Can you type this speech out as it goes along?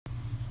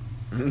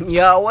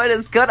Yo, what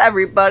is good,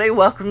 everybody?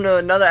 Welcome to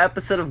another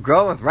episode of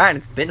Growing with Ryan.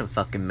 It's been a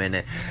fucking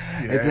minute.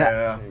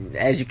 Yeah.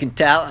 As you can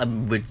tell,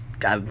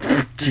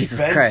 Jesus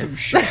Been Christ. some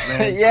shit,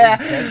 man. Yeah.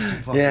 Been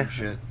some fucking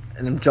shit.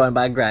 And I'm joined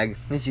by Greg,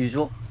 as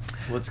usual.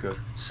 What's good?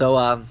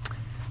 So,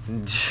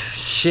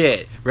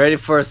 shit. Ready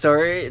for a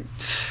story?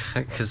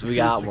 Because we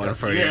got one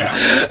for you.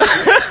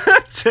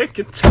 Take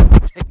it.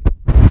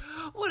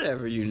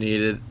 Whatever you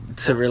needed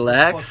to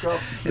relax.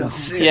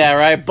 Yeah,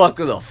 right?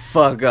 Buckle the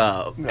fuck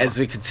up as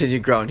we continue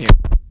growing here.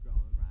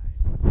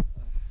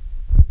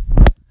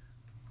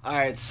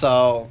 Alright,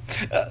 so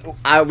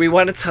we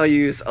want to tell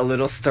you a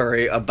little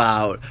story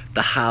about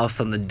the house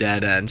on the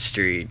dead end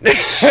street.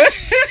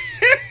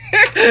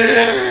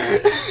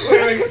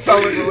 It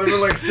sounds like we're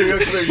living like serial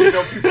killers. You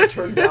know, people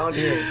turn down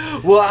here.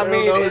 Well, I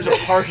mean, there's a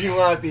parking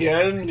lot at the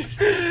end,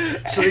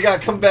 so they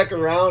gotta come back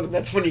around, and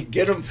that's when you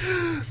get them.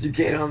 You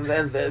get them,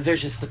 then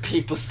there's just the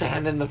people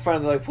standing in the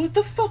front. They're like, "What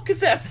the fuck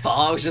is that?"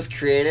 Fog's just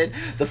created.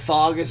 The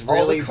fog is really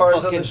all the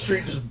cars fucking, on the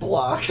street just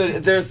blocked.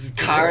 There's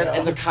cars,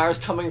 and the cars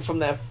coming from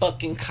that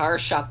fucking car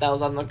shop that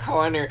was on the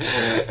corner.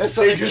 And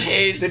so they just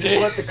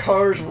let the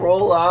cars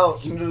roll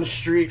out into the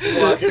street,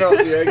 blocking out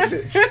the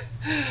exit.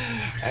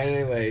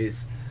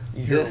 Anyways,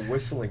 you hear a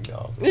whistling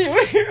now.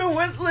 You hear a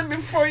whistling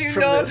before you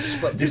from know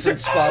the different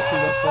spots in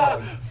the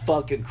fog.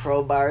 Fucking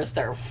crowbars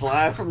start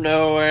flying from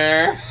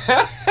nowhere.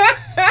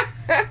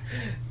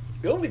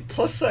 The only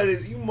plus side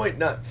is you might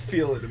not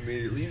feel it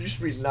immediately. You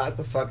just be knocked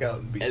the fuck out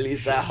and be. At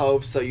least I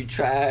hope so. You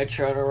try to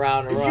turn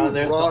around and if run. You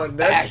There's run,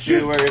 the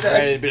factory where it's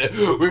ready to be like,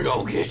 "We're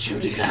gonna get you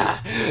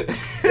tonight."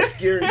 That's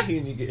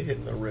guaranteeing you get hit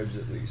in the ribs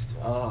at least.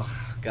 Oh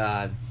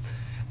God.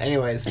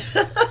 Anyways,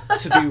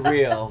 to be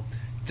real,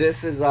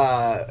 this is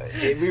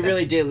we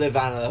really did live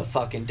on a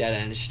fucking dead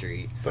end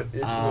street. But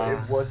it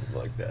wasn't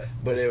like that.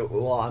 But it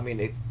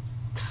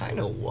kind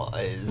of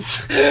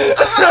was. We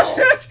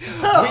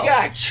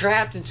got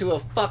trapped into a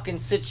fucking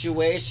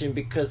situation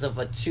because of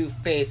a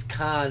two-faced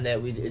con that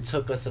it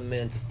took us a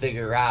minute to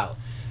figure out.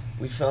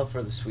 We fell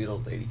for the sweet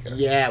old lady card.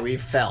 Yeah, we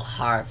fell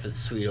hard for the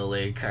sweet old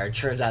lady card.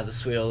 Turns out the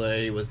sweet old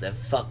lady was that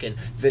fucking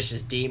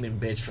vicious demon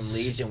bitch from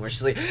Legion, where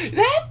she's like,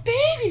 "That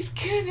baby's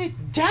gonna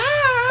die."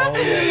 Oh,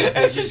 yeah.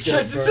 And she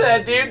turns into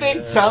that dude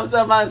thing, jumps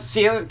up on the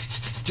ceiling.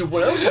 Dude,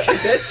 when I was a kid,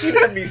 that scene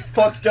had me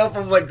fucked up.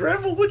 I'm like,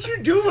 "Grandma, what you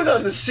doing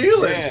on the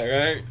ceiling?" Yeah,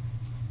 right?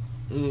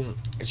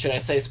 Should I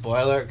say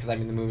spoiler? Because, I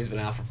mean, the movie's been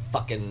out for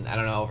fucking, I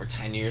don't know, over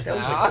 10 years now.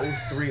 That was like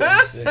 03,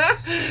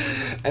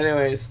 06.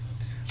 Anyways,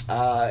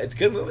 it's a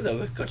good movie,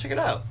 though. Go check it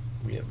out.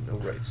 We have no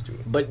rights to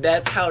it. But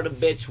that's how the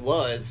bitch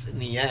was in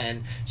the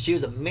end. She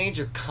was a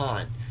major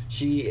con.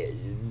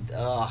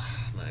 Oh,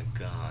 my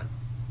God.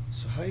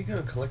 So how are you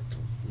going to collect the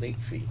late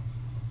fee?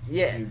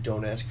 Yeah. You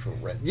don't ask for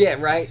rent. Yeah,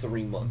 right? For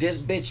 3 months. This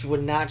bitch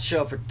would not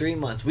show up for 3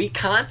 months. We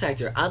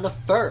contacted her on the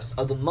first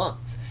of the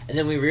months. And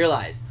then we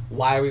realized,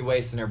 why are we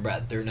wasting our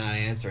breath? They're not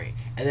answering.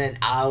 And then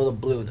out of the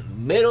blue, in the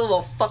middle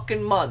of a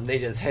fucking month, they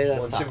just hit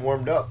us up. Once it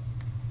warmed up.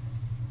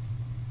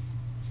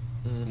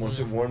 Mm-hmm. Once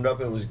it warmed up,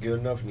 it was good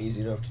enough and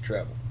easy enough to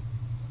travel.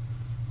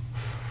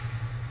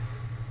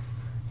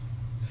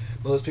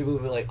 Most people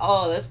would be like,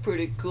 "Oh, that's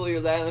pretty cool.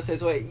 You're letting us stay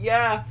away."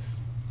 Yeah,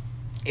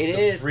 it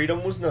is.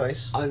 Freedom was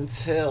nice.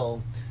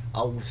 Until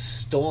a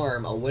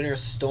winter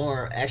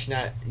storm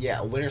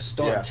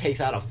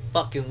takes out a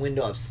fucking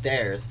window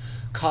upstairs,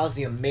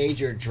 causing a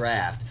major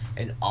draft,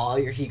 and all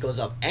your heat goes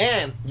up.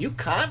 And you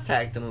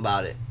contact them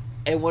about it.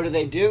 And what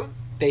do?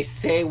 They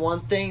say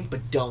one thing,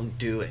 but don't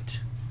do it.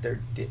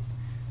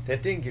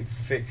 That didn't get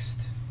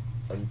fixed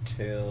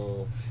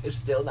until... It's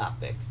still not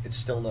fixed. It's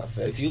still not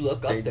fixed. If you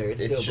look up there,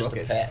 it's still broken. It's just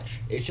a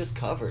patch. It's just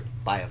covered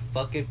by a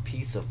fucking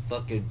piece of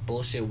fucking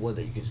bullshit wood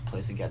that you can just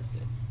place against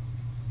it.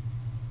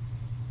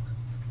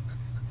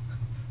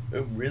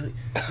 Really?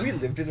 We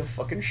lived in a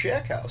fucking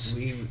shack house.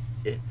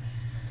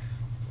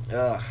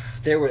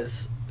 There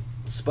was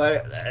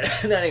spiders.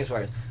 Not even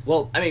spiders.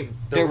 Well, I mean,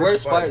 there were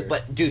spiders,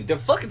 but dude, the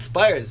fucking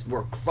spiders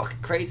were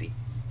fucking crazy.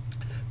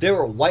 There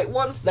were white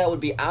ones that would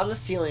be on the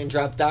ceiling and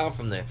drop down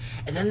from there.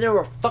 And then there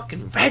were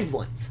fucking red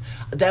ones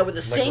that were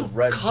the same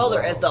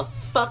color as the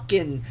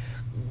fucking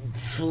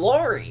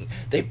flooring.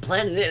 They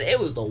blended it.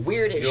 It was the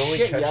weirdest shit, You only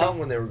catch yo. them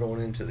when they were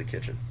going into the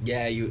kitchen.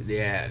 Yeah,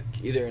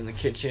 either in the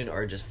kitchen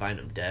or just find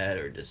them dead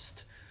or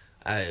just...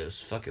 it was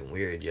fucking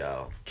weird,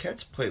 yo.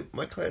 Cats play...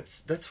 My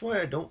cats... That's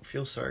why I don't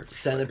feel sorry for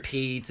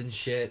centipedes and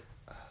shit.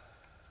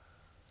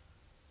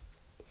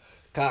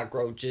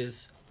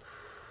 Cockroaches.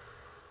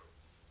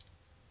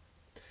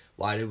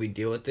 Why did we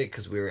deal with it?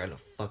 Because we were on a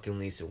fucking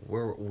lease.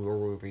 Where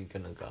were we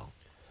gonna go?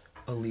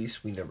 A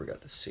lease we never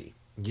got to see.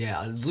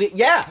 Yeah,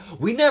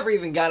 we never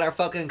even got our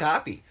fucking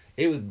copy.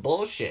 It was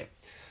bullshit.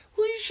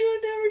 Well, you should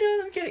have never done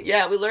it. I'm kidding.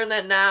 Yeah, we learned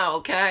that now,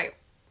 okay?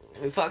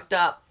 We fucked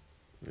up.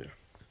 Yeah.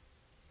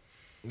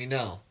 We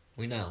know.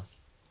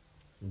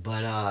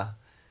 But, oh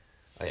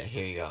yeah,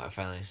 here you go. I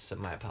finally said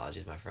my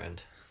apologies, my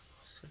friend.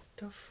 What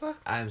the fuck?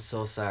 I am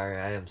so sorry.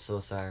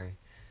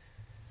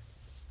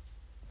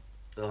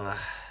 Ugh.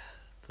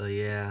 But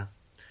yeah.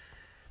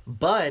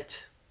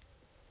 But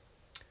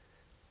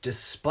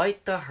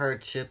despite the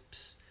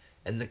hardships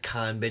and the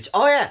con bitch.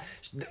 Oh yeah,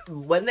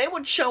 when they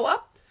would show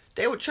up,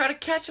 they would try to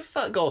catch a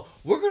fuck. Go,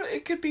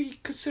 it could be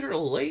considered a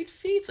late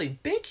fee. It's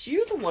like, bitch,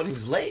 you're the one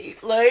who's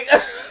late. Like,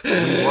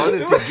 we wanted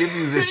to give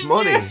you this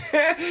money.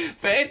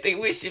 If anything,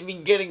 we should be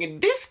getting a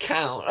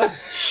discount.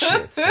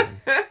 Shit, son.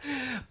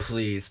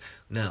 Please,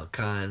 no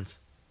cons.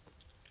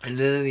 And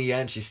then in the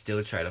end, she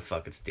still tried to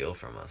fucking steal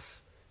from us.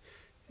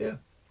 Yeah.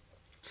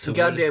 So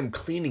goddamn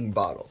cleaning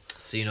bottle.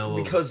 So you know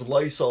what? Because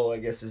Lysol, I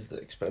guess, is the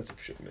expensive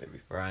shit,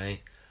 maybe. Right.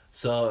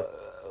 So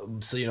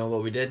you know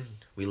what we did?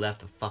 We left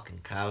the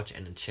fucking couch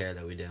and a chair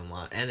that we didn't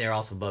want, and they're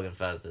also bug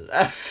infested.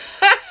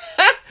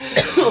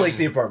 Like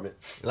the apartment.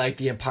 Like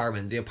the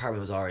apartment. The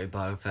apartment was already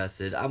bug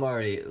infested. I'm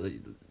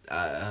already.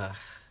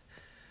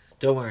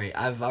 Don't worry.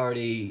 I'm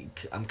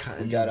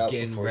kind of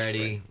getting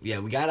ready. Yeah,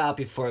 we got out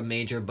before a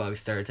major bug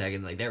started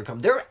attacking. Like, they were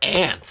coming. There were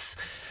ants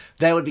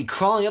that would be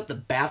crawling up the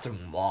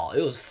bathroom wall.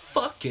 It was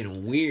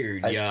fucking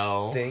weird,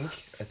 yo.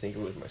 I think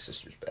it was my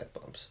sister's bath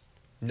bombs.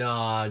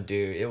 Nah,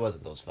 dude, it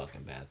wasn't those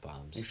fucking bath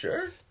bombs. You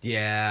sure?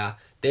 Yeah,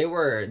 they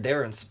were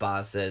in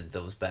spots that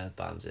those bath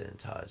bombs didn't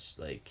touch.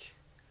 Like,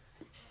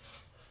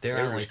 they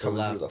were just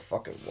coming through the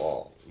fucking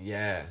wall.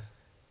 Yeah.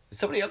 Is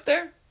somebody up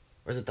there?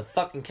 Or is it the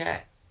fucking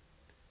cat?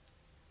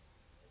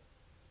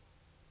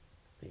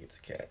 I think it's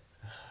a cat.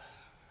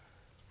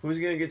 Who's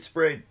gonna get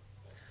sprayed?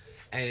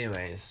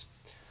 Anyways,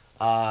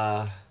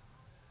 we're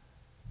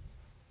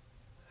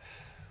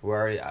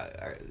already.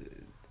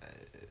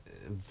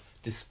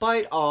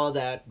 Despite all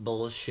that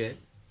bullshit,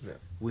 yeah,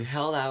 we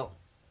held out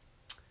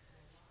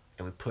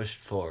and we pushed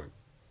forward.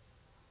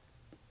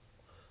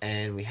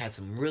 And we had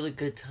some really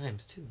good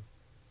times, too.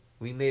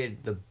 We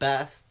made the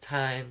best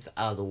times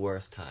out of the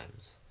worst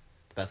times.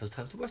 The best of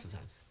times, the worst of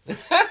times.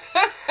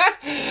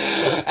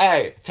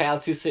 Hey, Tale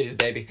of Two Cities,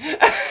 baby.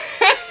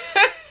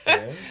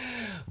 Yeah.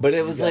 But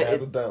it was like...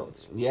 have a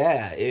balance.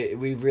 Yeah,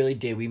 we really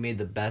did. We made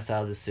the best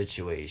out of the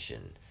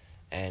situation.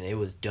 And it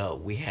was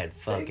dope. We had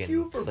fucking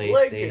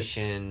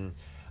PlayStation.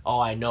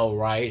 Oh, I know,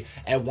 right?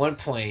 At one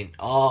point,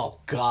 oh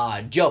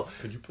god, Joe.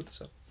 Could you put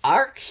this up?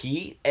 Our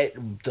heat at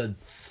the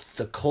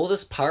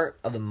coldest part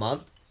of the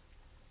month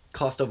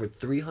cost over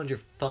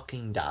 $300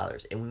 fucking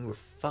dollars, and we were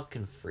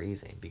fucking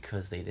freezing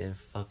because they didn't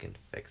fucking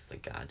fix the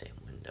goddamn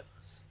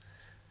windows.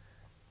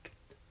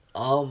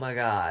 Oh my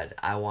god,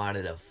 I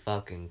wanted to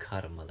fucking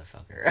cut a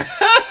motherfucker.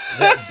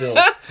 That bill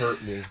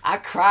hurt me. I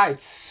cried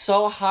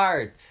so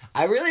hard.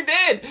 I really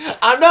did.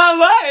 I'm not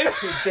lying.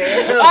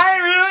 Damn. I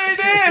really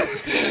did.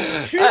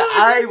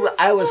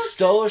 I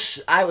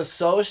was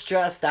so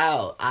stressed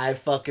out. I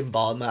fucking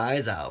bawled my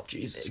eyes out.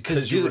 Jesus.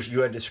 Because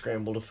you had to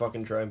scramble to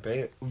fucking try and pay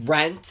it.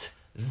 Rent,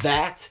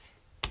 that,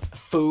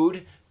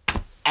 food,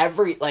 it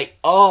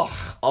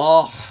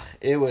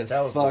was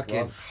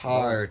fucking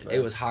hard.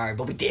 It was hard,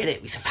 but we did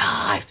it. We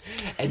survived,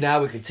 and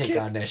now we could take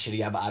on that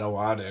shitty. I don't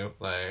want to,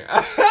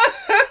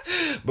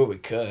 but we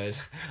could.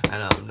 I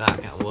know. I'm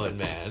knocking on wood,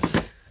 man.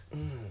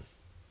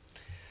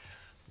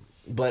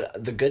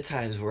 But the good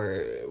times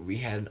were we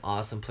had an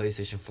awesome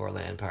PlayStation 4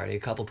 LAN party, a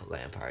couple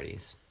LAN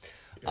parties.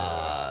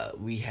 Yeah.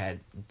 We had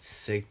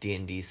sick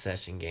D&D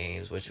session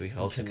games, which we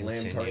hope to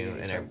continue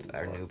in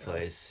our new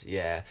place.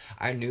 Yeah,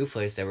 our new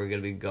place that we're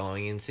going to be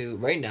going into.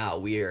 Right now,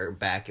 we are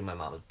back in my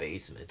mom's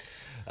basement.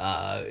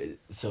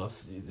 So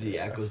if the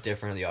echo's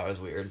different, the audio's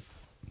weird.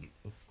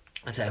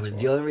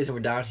 The only reason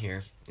we're down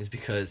here is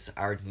because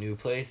our new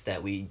place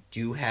that we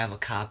do have a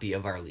copy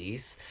of our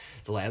lease,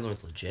 the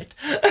landlord's legit.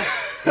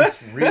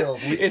 It's real.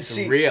 It's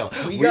real.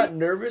 We got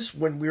nervous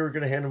when we were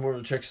going to hand him over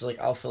the checks. He's like,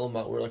 I'll fill them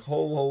out. We're like,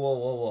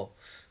 whoa.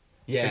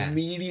 Yeah.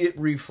 Immediate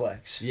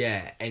reflex.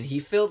 Yeah, and he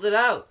filled it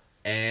out.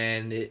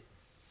 And it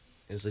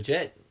was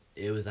legit.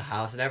 It was the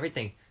house and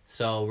everything.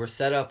 So we're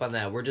set up on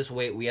that.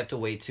 We have to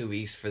wait 2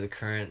 weeks for the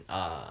current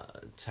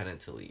tenant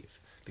to leave.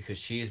 Because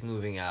she's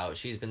moving out.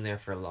 She's been there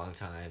for a long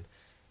time.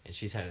 And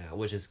she's heading out,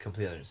 which is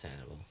completely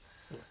understandable.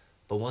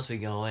 But once we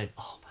go in,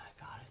 oh my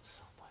god, it's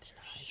so much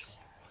nicer.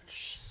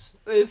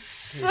 It's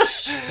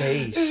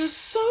space. There's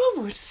so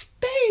much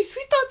space.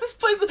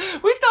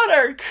 We thought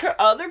our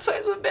other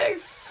place was big.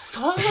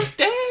 Fuck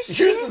that shit.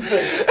 Here's the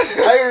thing.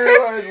 I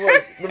realized,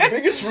 the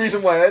biggest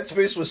reason why that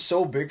space was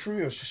so big for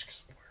me was just because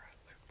of where I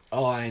lived.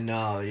 Oh, I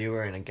know. You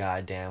were in a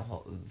goddamn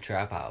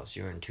trap house.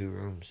 You were in 2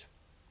 rooms.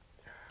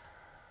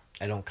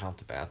 I don't count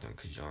the bathroom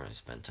because you already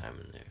spent time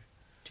in there.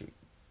 Dude,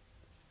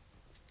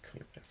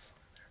 couldn't even have fun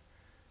in there.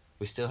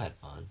 We still had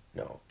fun.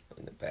 No,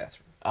 in the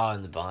bathroom. Oh,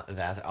 in the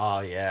bathroom.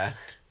 Oh, yeah.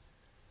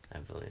 I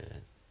believe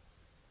it.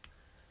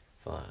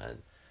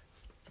 Fun.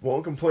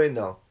 Won't complain,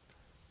 though.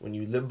 When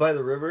you live by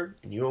the river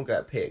and you don't got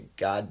to pay a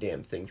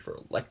goddamn thing for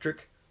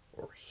electric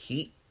or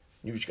heat,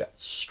 you just got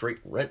straight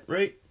rent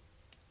rate.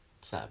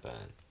 It's not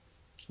bad.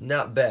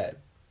 Not bad.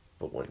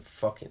 But when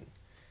fucking...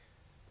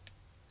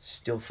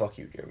 Still fuck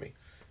you, Jeremy.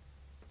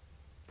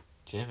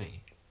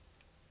 Jimmy.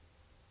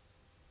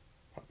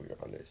 Probably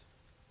on this.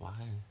 Why?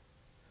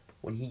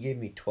 When he gave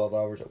me 12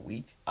 hours a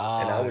week,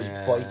 and I was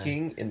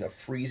biking in the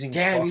freezing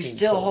Damn, fucking you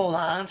still cold. hold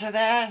on to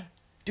that?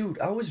 Dude,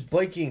 I was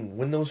biking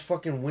when those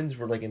fucking winds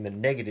were like in the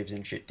negatives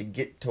and shit to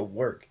get to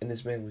work, and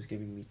this man was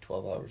giving me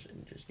 12 hours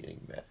and just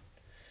getting mad.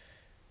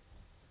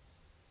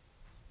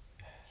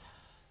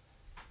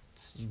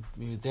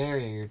 You're there,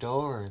 you're your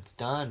door, it's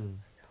done.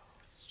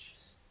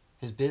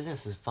 His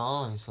business is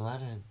falling, so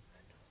let it.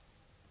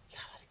 You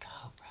gotta let it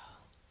go, bro.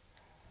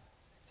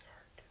 It's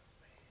hard to,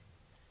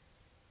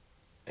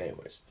 man.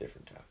 Anyways,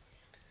 different topic.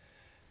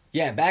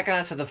 Yeah, back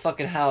onto the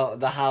fucking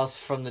the house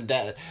from the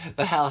dead,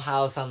 the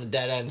house on the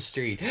dead end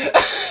street.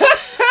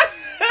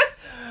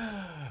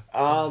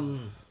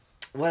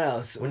 What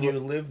else? When you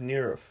live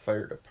near a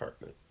fire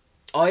department.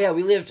 Oh yeah,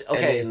 we lived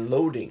okay. And a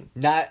loading.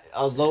 Not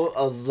a low.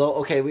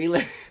 Okay, we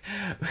lived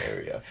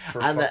area.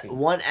 On the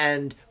one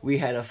end, we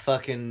had a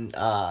fucking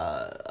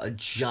a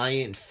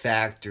giant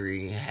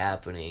factory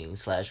happening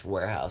 /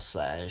 warehouse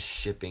 /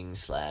 shipping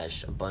 / a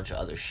bunch of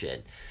other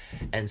shit,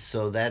 and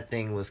so that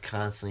thing was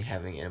constantly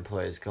having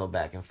employees go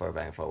back and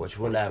forth, which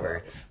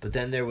whatever. But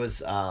then there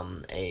was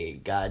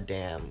a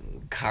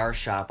goddamn car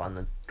shop on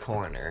the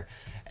corner.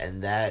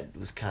 And that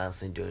was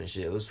constantly doing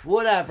shit. It was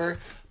whatever.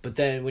 But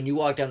then when you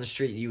walk down the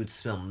street, you would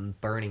smell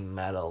burning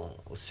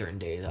metal certain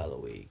days out of the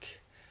week.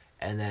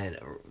 And then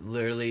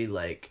literally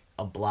like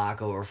a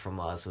block over from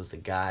us was the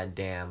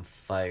goddamn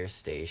fire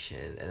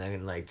station. And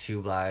then like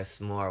 2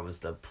 blocks more was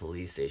the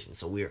police station.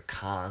 So we were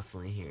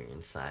constantly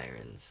hearing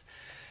sirens.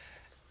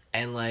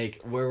 And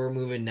like where we're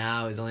moving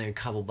now is only a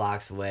couple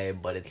blocks away,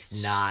 but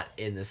it's not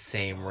in the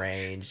same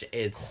range.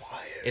 It's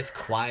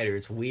quieter.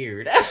 It's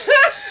weird.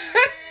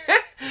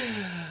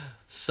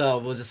 So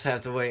we'll just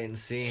have to wait and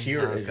see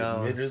how it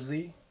goes.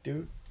 Admittedly,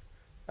 dude,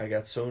 I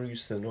got so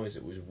used to the noise,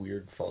 it was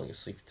weird falling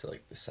asleep to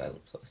like the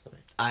silence last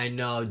night. I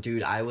know,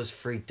 dude. I was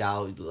freaked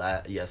out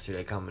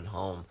yesterday coming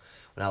home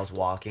when I was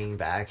walking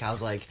back. I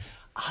was like,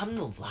 I'm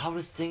the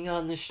loudest thing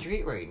on the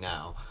street right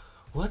now.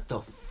 What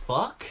the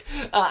fuck?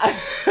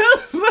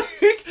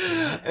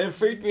 It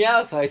freaked me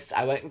out, so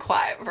I went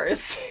quiet for a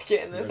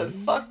second and I said,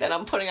 fuck that,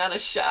 I'm putting on a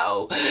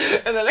show.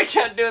 And then I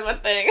kept doing my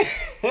thing.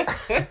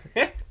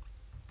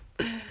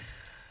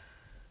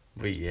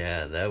 But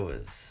yeah, that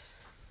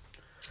was...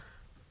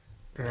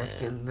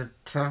 Back in the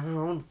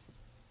town.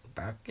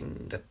 Back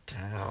in the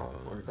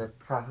town. Where the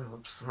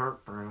cops are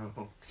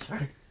brown.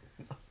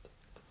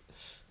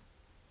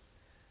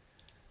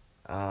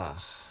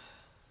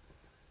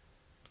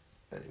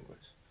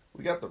 Anyways,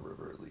 we got the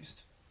river at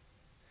least.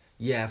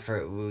 Yeah,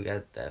 we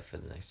got that for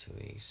the next 2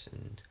 weeks,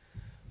 and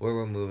where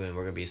we're moving,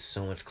 we're gonna be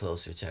so much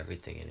closer to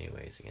everything,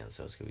 anyways. Again,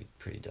 so it's gonna be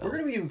pretty dope. We're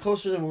gonna be even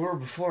closer than we were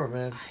before,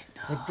 man. I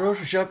know. Like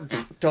grocery shopping,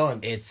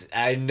 done.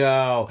 I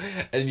know,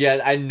 and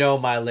yet I know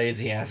my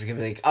lazy ass is gonna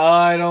be like, oh,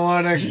 I don't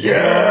want to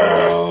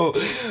go.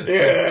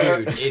 Yeah.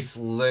 Like, dude, it's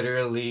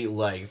literally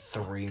like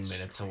 3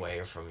 minutes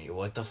away from you.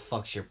 What the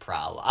fuck's your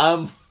problem?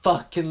 I'm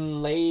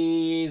fucking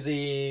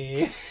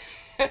lazy.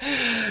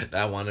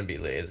 I want to be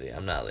lazy.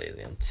 I'm not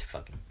lazy. I'm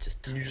fucking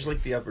just tired. You just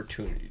like the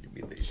opportunity to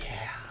be lazy.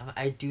 Yeah,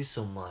 I do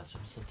so much.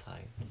 I'm so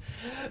tired.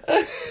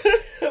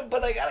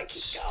 But I gotta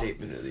keep going.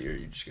 Statement of the year,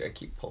 you just gotta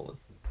keep pulling.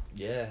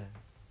 Yeah.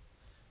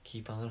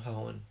 Keep on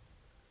hoeing.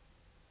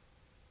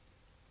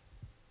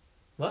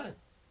 What?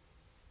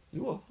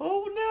 You a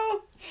hoe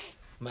now?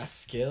 My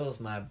skills,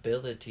 my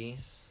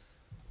abilities.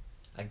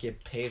 I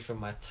get paid for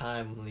my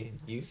timely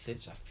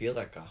usage. I feel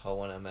like a hoe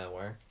when I'm at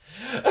work.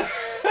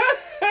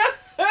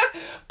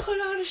 Put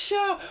on a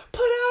show.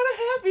 Put on a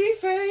happy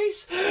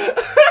face.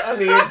 On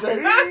the inside,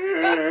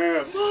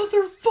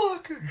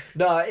 motherfucker.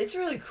 No, it's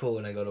really cool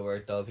when I go to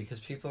work though because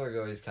people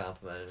are always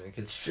complimenting me.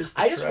 Because just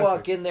I just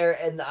walk in there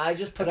and I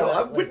just put on.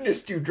 I've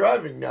witnessed you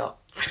driving now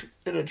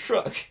in a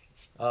truck.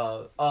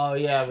 Oh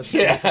yeah, with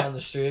the people on the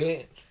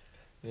street.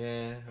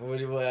 Yeah. What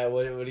do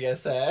you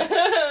guys say?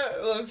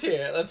 Let's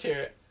hear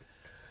it.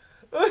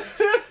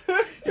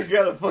 You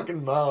got a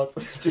fucking mouth,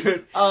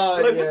 dude.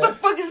 What the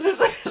fuck is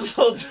this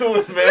asshole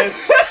doing, man?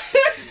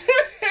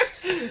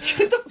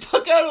 Get the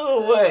fuck out of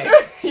the way.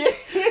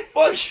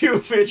 Fuck you,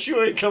 bitch.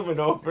 You ain't coming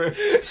over.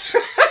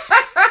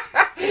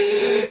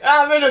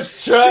 I'm in a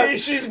truck.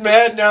 She's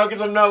mad now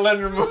because I'm not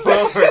letting her move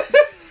over.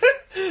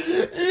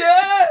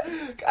 Yeah.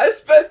 I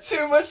spent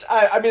too much.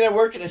 I mean, I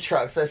work in a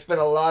truck, so I spend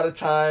a lot of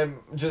time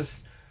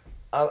just.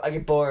 I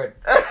get bored.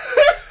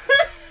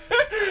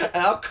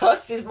 And I'll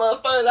cuss these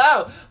motherfuckers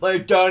out.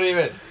 Like, don't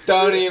even.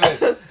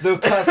 They'll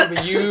cuss at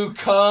me. You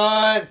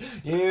cunt.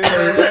 You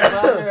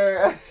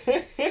motherfucker.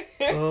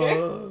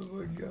 Oh,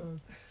 my God.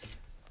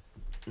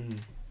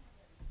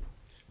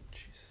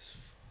 Jesus.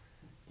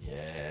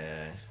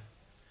 Yeah.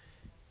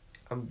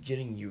 I'm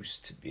getting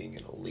used to being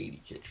in a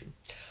lady kitchen.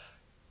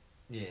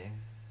 Yeah.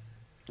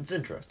 It's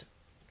interesting.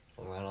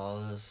 Around all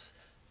those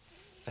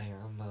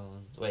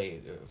pheromones.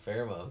 Wait,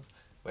 pheromones.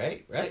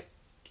 Right?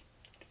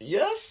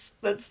 Yes,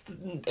 I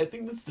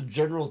think that's the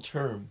general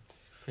term.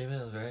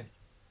 Females, right?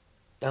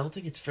 I don't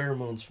think it's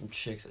pheromones from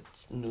chicks.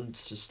 It's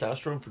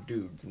testosterone for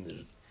dudes, and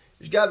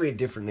there's got to be a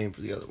different name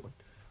for the other one.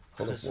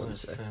 Hold up one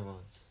sec.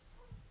 Pheromones.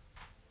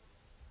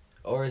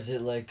 Or is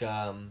it like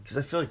Because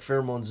I feel like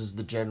pheromones is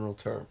the general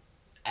term.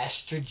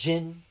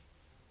 estrogen?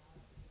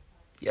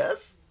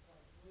 Yes.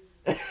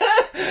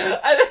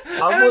 I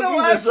don't know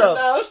why I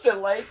pronounced it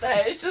like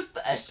that. It's just the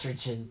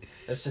estrogen.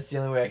 That's just the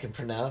only way I can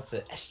pronounce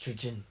it.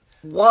 Estrogen.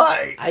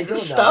 Why? I don't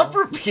Stop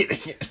know. repeating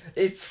it.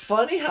 It's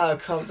funny how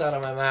it comes out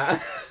of my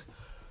mouth.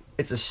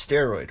 It's a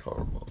steroid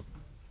hormone.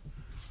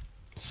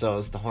 So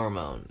it's the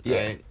hormone,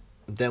 Yeah. right?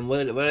 Then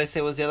what did I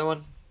say was the other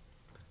one?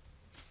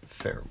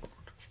 Pheromone.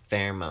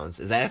 Pheromones.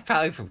 Is that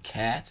probably from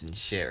cats and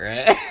shit,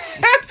 right?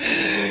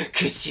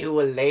 Cause you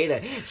were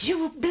later.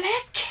 You were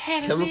black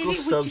cat Chemical lady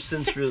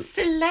substance with your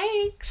sexy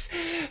legs.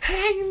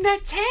 Hang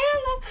that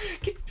tail up.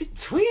 Get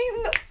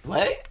between the...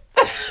 What?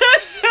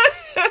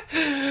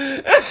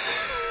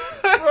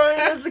 Ryan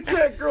has a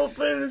cat girl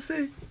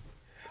fantasy.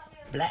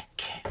 Black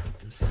cat with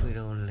them sweet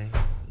old legs.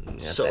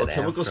 So, a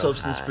chemical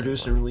substance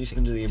produced and released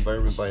into the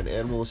environment by an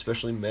animal,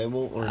 especially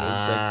mammal or an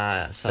insect.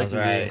 Ah, sounds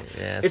right.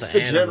 Yeah, It's so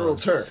the general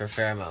animals term. for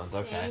pheromones.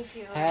 Okay. Thank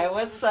you. Hey,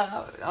 what's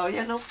up? Oh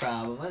yeah, no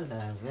problem. I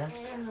love ya.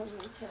 I love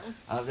you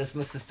too. This is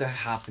my sister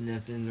hopping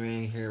up in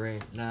right here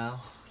right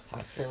now. I'll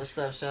say what's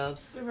up,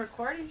 Shubs. We're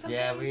recording something?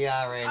 Yeah, we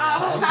are right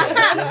Oh.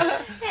 now.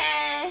 Okay.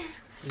 Hey.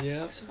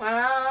 Yeah.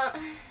 Well,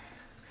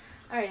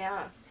 alright,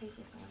 I'll take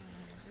you somewhere.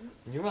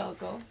 You're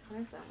welcome.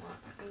 Where's that one?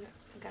 I'm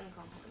gonna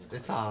go home.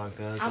 It's all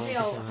good. I'll Don't be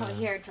get over your mind.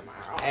 here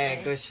tomorrow. Hey,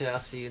 okay? good shit. I'll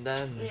see you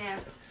then. Yeah.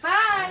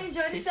 Bye.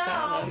 Enjoy the Peace out, show.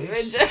 love you.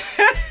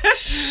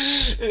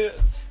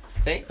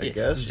 Thank you. I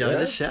guess, Enjoy yeah.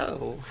 the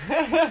show.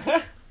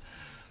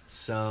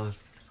 So,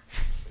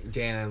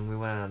 damn, we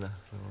went on a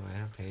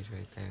rampage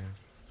right there.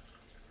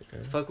 Okay.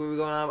 The fuck were we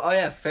going on? Oh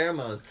yeah,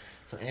 pheromones.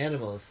 So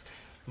animals.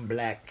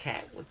 Black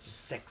cat with your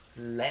sexy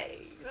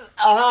legs.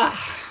 Ah!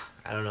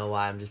 I don't know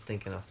why. I'm just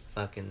thinking of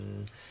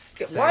fucking.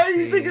 Why are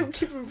you sexy- thinking of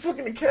keeping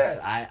fucking a cat?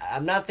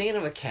 I'm not thinking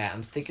of a cat.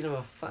 I'm thinking of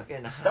a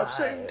fucking Stop hot,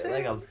 saying tail.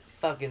 like a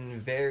fucking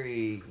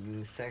very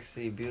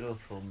sexy,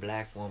 beautiful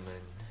black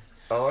woman,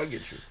 Oh, I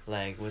get you.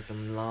 like with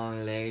them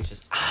long legs.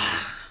 Just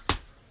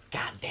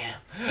goddamn.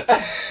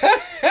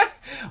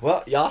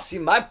 Well, y'all see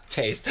my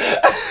taste,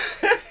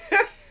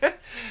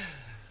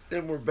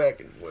 Then we're back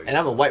in Whitey. and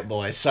I'm a white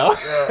boy, so.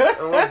 Yeah,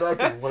 and we're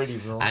back in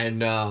Whiteyville.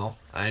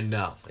 I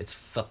know. It's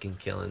fucking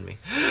killing me.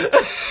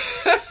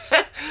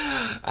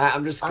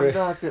 I'm just. I'm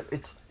not good.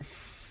 It's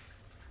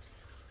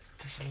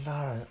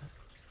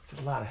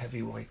a lot of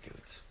heavy white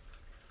dudes.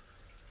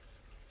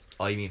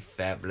 Oh, you mean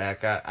fat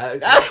black guy?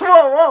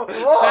 Whoa!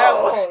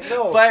 Whoa,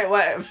 no.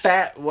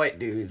 Fat white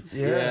dudes.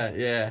 Yeah.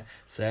 Yeah.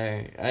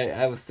 Sorry,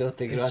 I was still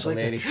thinking It's about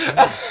the like lady.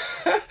 a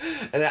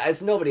And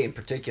it's nobody in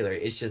particular.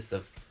 It's just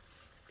a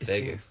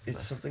figure.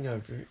 It's something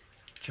of very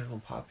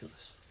general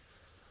populace.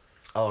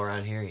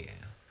 Around here, yeah.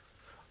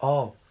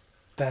 Oh,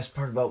 best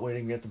part about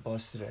waiting at the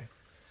bus today.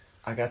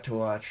 I got to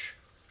watch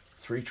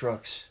 3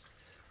 trucks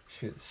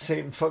do the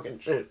same fucking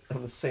shit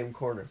on the same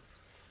corner.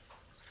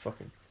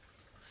 Fucking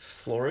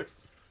floor it.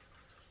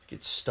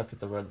 Get stuck at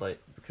the red light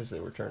because they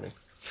were turning.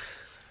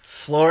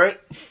 Floor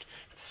it.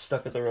 Get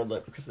stuck at the red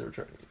light because they were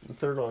turning. The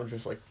third one was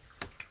just like,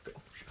 go,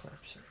 clap,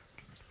 sir.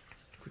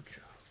 Good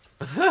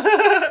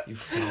job. You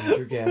found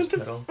your gas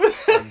pedal.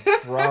 I'm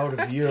proud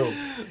of you.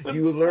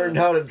 You learned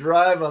how to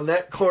drive on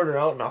that corner.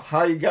 I don't know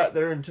how you got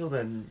there until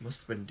then.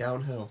 Must have been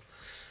downhill.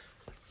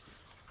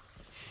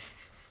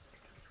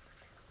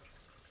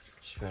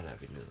 She better not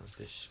be doing those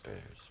dishes spares.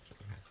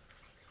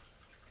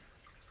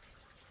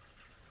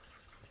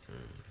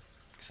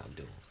 Cause I'll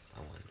do them. I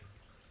want to do.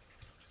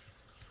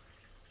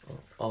 Oh,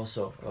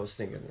 also, I was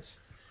thinking this.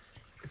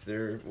 If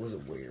there was a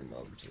way your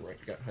mom's rent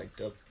got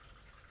hiked up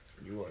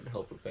and you wanted to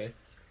help her pay,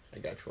 I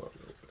got you on a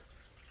little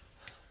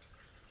bit.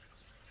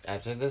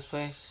 After this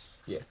place?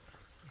 Yeah.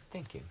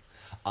 Thank you.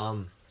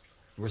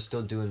 We're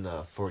still doing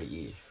the 40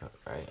 each,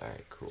 right?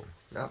 Alright, cool.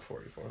 Not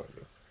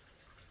 4,400.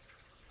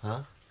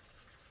 Huh?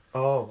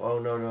 Oh,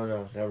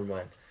 no. Never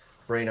mind.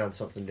 Brain on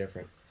something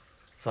different.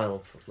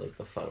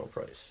 The final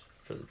price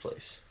for the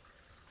place.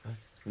 What?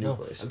 New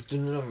place.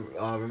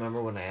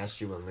 Remember when I asked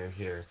you when we were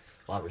here,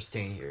 while we're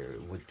staying here,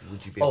 would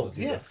you be able to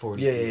do yeah. the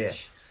 40 Yeah.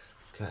 each?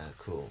 Okay,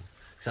 cool.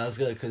 Sounds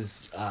good,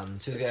 because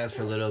she was going to ask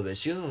for a little bit.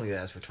 She was only going to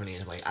ask for 20.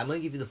 I'm like, I'm going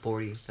to give you the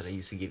 40 that I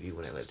used to give you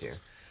when I lived here.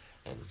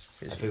 And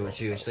Here's I figured your with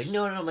you, own she's like,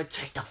 no, I'm like,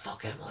 take the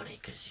fucking money,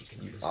 because you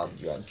can use I'll it.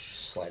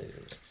 just slide it in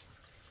there.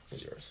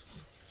 It's yours.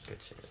 Good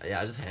shit.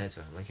 Yeah, I just handed it to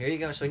her. I'm like, here you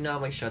go. She's like, no,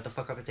 I'm like, shut the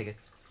fuck up and take it.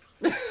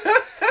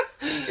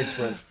 It's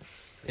rent.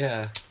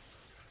 Yeah.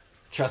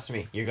 Trust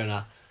me, you're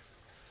gonna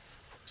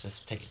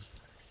just take it.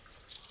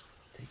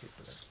 Take it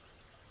for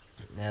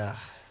that. Yeah.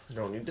 You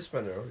don't need to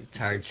spend it. Already.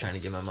 Tired trying to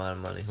get my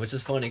mom money, which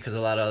is funny because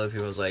a lot of other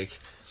people was like,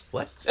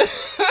 "What?" I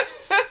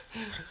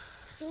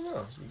don't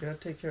know. You gotta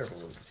take care of them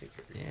when you take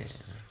care of Yeah.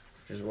 them.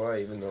 Which is why,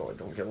 even though I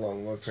don't get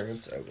along with my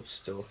parents, I will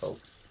still help.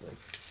 Like,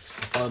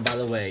 Oh, and by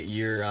the way,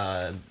 your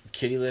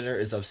kitty litter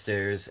is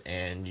upstairs,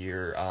 and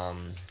your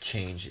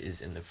change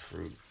is in the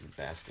fruit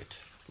basket.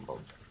 mom,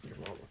 your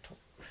mom will talk.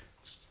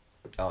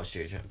 Oh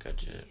shit! Good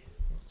shit.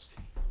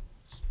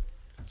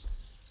 I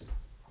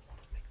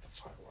want to make the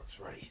fireworks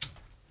ready.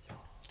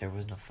 There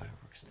was no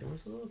fireworks. There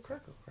was a little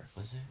crackle.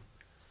 Was there?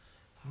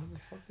 How the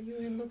fuck are you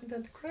even looking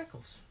at the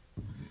crackles?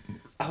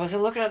 I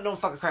wasn't looking at no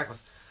fucking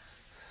crackles.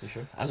 You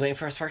sure? I was waiting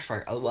for a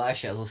spark. Oh, well,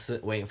 actually, I was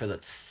waiting for the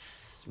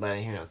tss, but I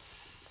didn't hear no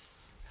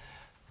tss.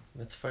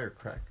 That's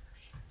firecrackers.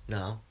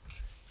 No.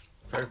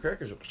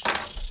 Firecrackers.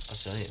 I'll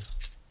show you.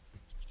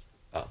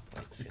 Oh,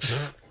 let's see.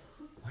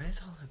 Why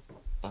is all the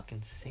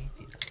fucking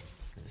safety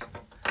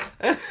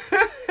done?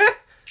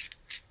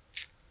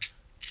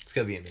 It's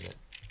gonna be a minute.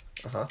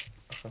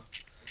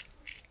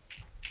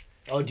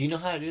 Oh, do you know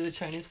how to do the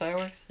Chinese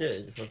fireworks? Yeah,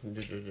 you fucking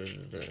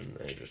and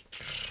they just.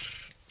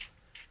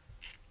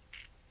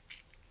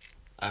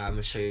 I'm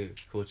gonna show you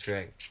a cool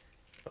trick.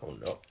 Oh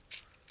no.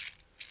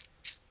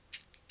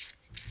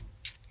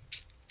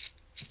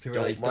 People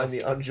Don't are like, mind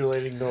the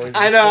undulating noise.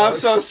 I know, I'm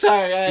so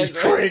sorry. He's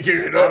cranking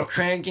it I'm up.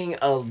 cranking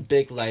a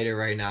big lighter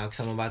right now because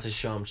I'm about to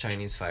show him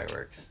Chinese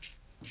fireworks.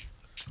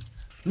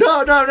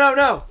 No!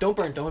 Don't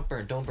burn.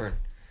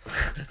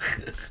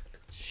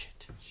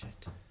 Shit.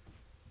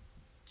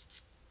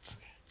 Okay.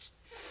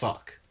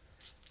 Fuck.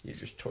 You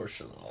just torched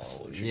them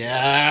all.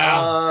 Yeah.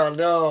 Oh,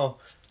 no.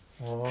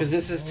 Because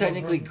this is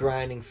technically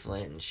grinding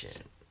flint and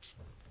shit.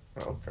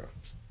 Okay.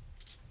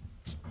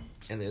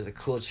 And there's a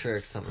cool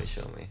trick somebody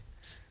showed me.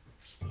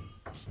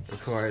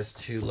 Requires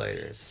 2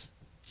 lighters.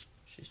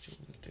 She's doing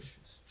the dishes.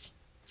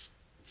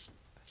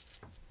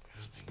 I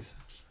don't think so.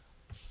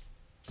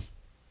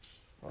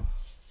 Oh.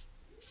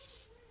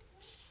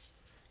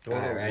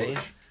 Alright, ready?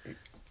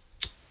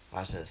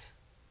 Watch this.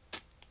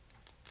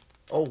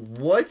 Oh,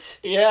 what?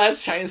 Yeah,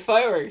 it's Chinese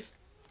fireworks.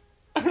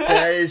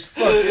 That is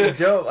fucking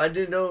dope. I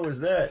didn't know it was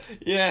that.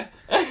 Yeah.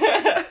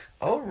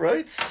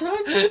 Alright,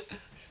 son.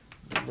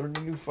 Learned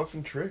a new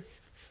fucking trick.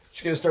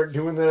 Just gonna start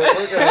doing that at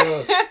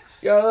work.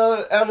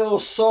 Gotta add a little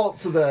salt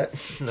to that.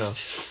 No.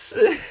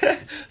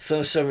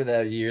 Someone showed me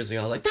that years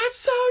ago. I was like, that's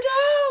so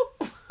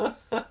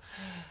dope!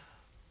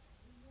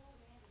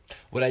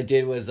 What I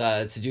did was,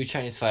 to do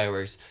Chinese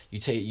fireworks, you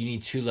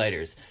need 2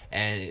 lighters,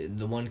 and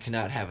the one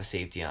cannot have a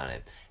safety on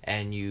it.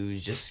 And you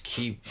just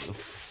keep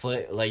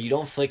you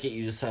don't flick it,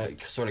 you just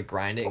sort of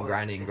grind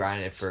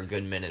it for a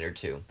good minute or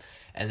 2.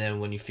 And then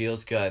when you feel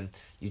it's good,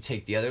 you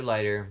take the other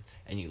lighter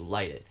and you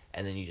light it.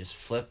 And then you just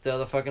flip the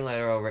other fucking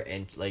lighter over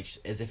and like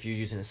as if you're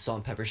using a salt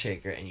and pepper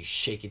shaker and you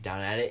shake it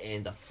down at it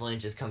and the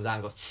flint just comes out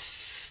and goes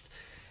tss,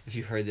 if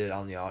you heard it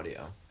on the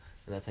audio.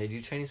 And that's how you do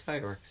Chinese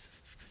fireworks.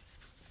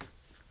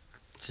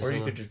 Or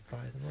you could just buy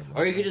them.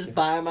 Or you could just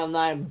buy them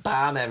online and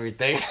bomb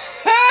everything.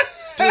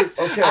 Dude,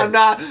 okay.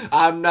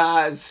 I'm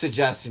not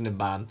suggesting to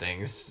bomb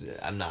things.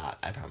 I'm not,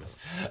 I promise.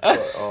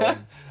 But,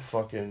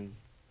 fucking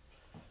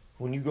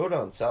when you go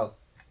down south,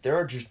 there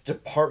are just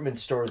department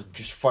stores with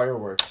just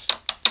fireworks.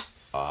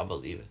 Oh, I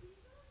believe it.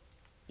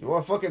 You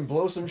want to fucking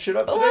blow some shit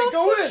up today? Blow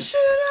Go some in.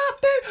 shit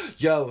up, baby.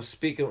 Yo,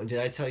 speaking, did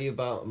I tell you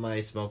about my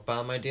smoke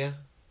bomb idea?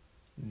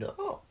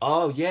 No.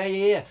 Oh,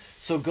 yeah.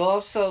 So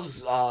Golf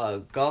sells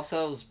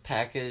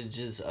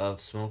packages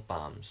of smoke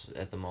bombs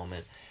at the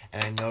moment.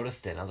 And I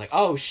noticed it. And I was like,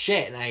 oh,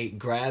 shit. And I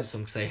grabbed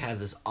some because I have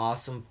this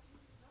awesome...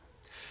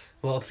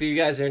 Well, if you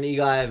guys are an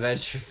Eagle Eye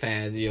Adventure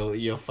fan,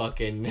 you'll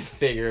fucking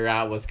figure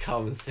out what's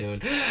coming soon.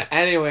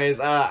 Anyways,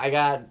 I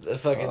got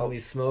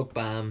these smoke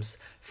bombs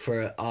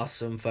for an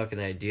awesome fucking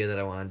idea that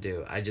I want to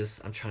do.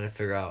 I'm trying to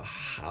figure out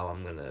how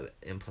I'm going to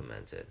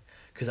implement it.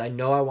 Because I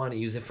know I want to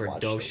use it for a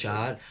dope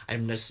shot.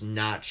 I'm just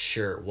not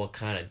sure what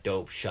kind of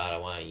dope shot I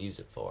want to use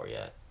it for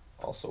yet.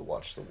 Also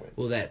watch the wind.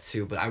 Well, that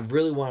too. But I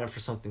really want it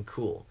for something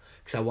cool.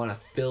 Because I want to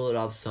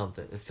fill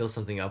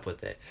something up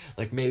with it.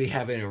 Like maybe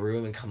have it in a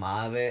room and come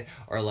out of it.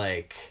 Or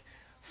like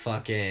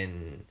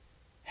fucking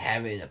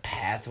have it in a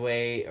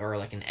pathway or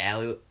like an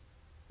alley.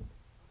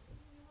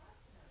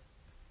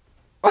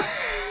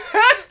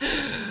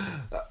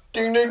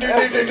 Ding, ding, ding,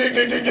 ding, ding,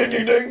 ding, ding, ding,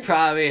 ding, ding.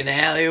 Probably an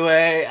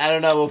alleyway. I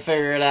don't know. We'll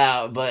figure it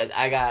out. But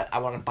I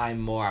want to buy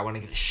more. I want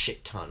to get a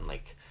shit ton.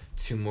 Like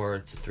 2 more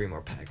to 3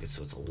 more packets.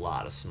 So it's a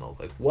lot of smoke.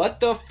 Like what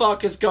the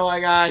fuck is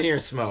going on here,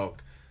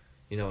 smoke?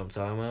 You know what I'm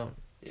talking about?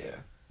 Yeah.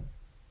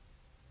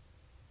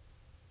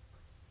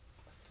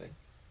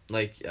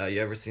 Like,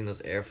 you ever seen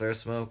those air flare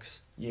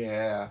smokes?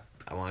 Yeah.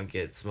 I want to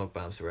get smoke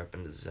bombs to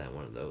represent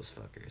one of those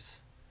fuckers.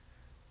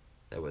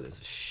 That way there's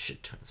a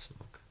shit ton of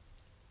smoke.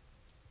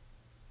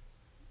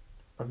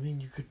 I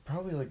mean, you could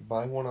probably, like,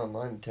 buy one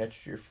online, attach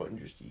it to your foot, and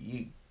just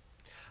yeet.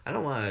 I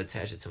don't want to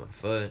attach it to my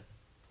foot.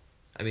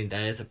 I mean,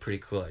 that is a pretty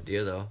cool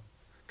idea, though.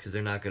 Because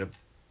they're not going to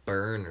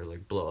burn or,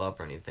 like, blow up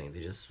or anything.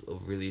 They just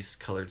will release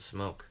colored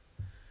smoke.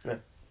 Yeah.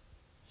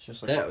 It's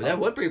just like that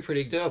would be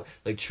pretty dope.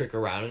 Like, trick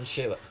around and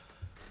shit.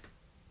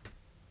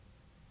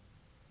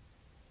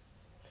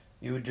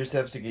 You would just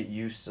have to get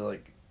used to,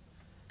 like,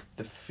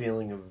 the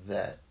feeling of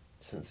that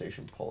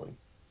sensation pulling.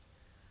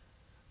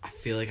 I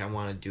feel like I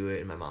want to do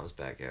it in my mom's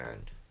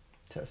backyard.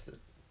 Test it.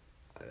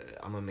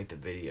 I'm gonna make the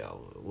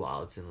video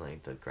while it's in,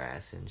 like, the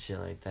grass and shit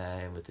like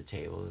that, and with the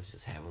tables,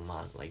 just have them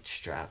on, like,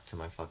 strapped to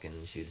my fucking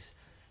shoes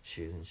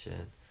and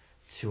shit.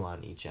 2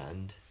 on each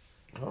end.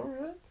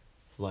 Alright.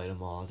 Light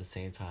them all at the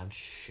same time,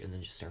 and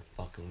then just start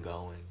fucking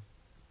going.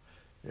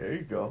 There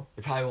you go.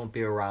 It probably won't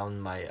be around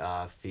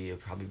my feet. It'll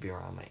probably be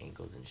around my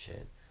ankles and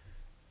shit.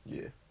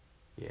 Yeah.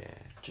 Yeah.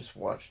 Just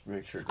watch,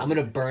 make sure. I'm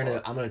gonna burn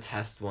it. I'm gonna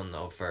test one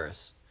though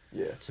first.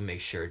 Yeah. To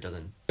make sure it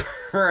doesn't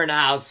burn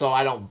out, so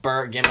I don't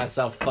get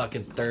myself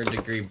fucking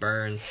 3rd-degree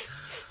burns.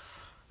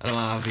 I don't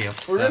want to be a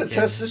fucking... We're gonna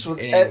test this with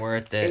it ain't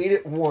worth it. 8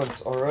 at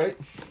once, alright?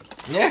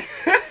 Yeah.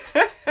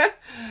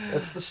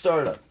 That's the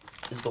startup.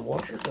 Is the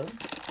washer done?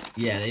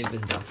 Yeah, they've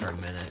been done for a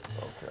minute.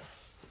 Okay.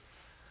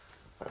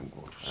 I'm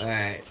going to...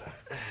 Alright.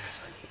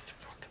 Because I need to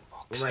fucking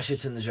walk. Well, my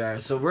shit's in the jar.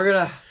 So we're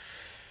gonna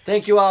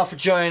thank you all for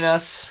joining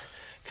us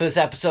for this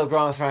episode,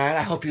 Growing with Ryan.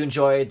 I hope you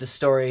enjoyed the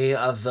story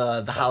of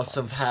the House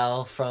of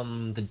Hell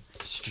from the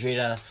street,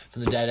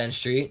 from the Dead End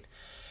Street.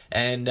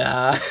 And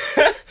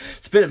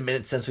it's been a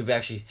minute since we've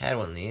actually had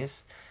one of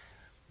these.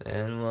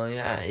 And well,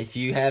 yeah, if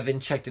you haven't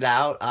checked it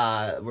out,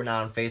 we're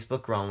not on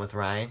Facebook, Growing with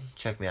Ryan.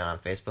 Check me out on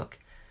Facebook.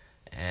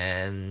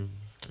 And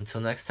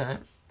until next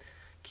time,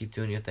 keep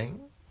doing your thing.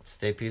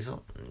 Stay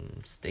peaceful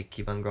and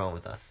keep on growing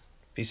with us.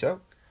 Peace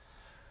out.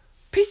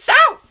 Peace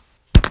out!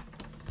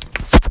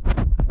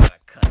 I'm gonna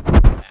cut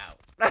that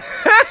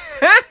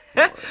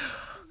out.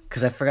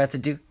 Because I forgot to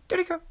do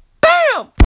Dirty Girl.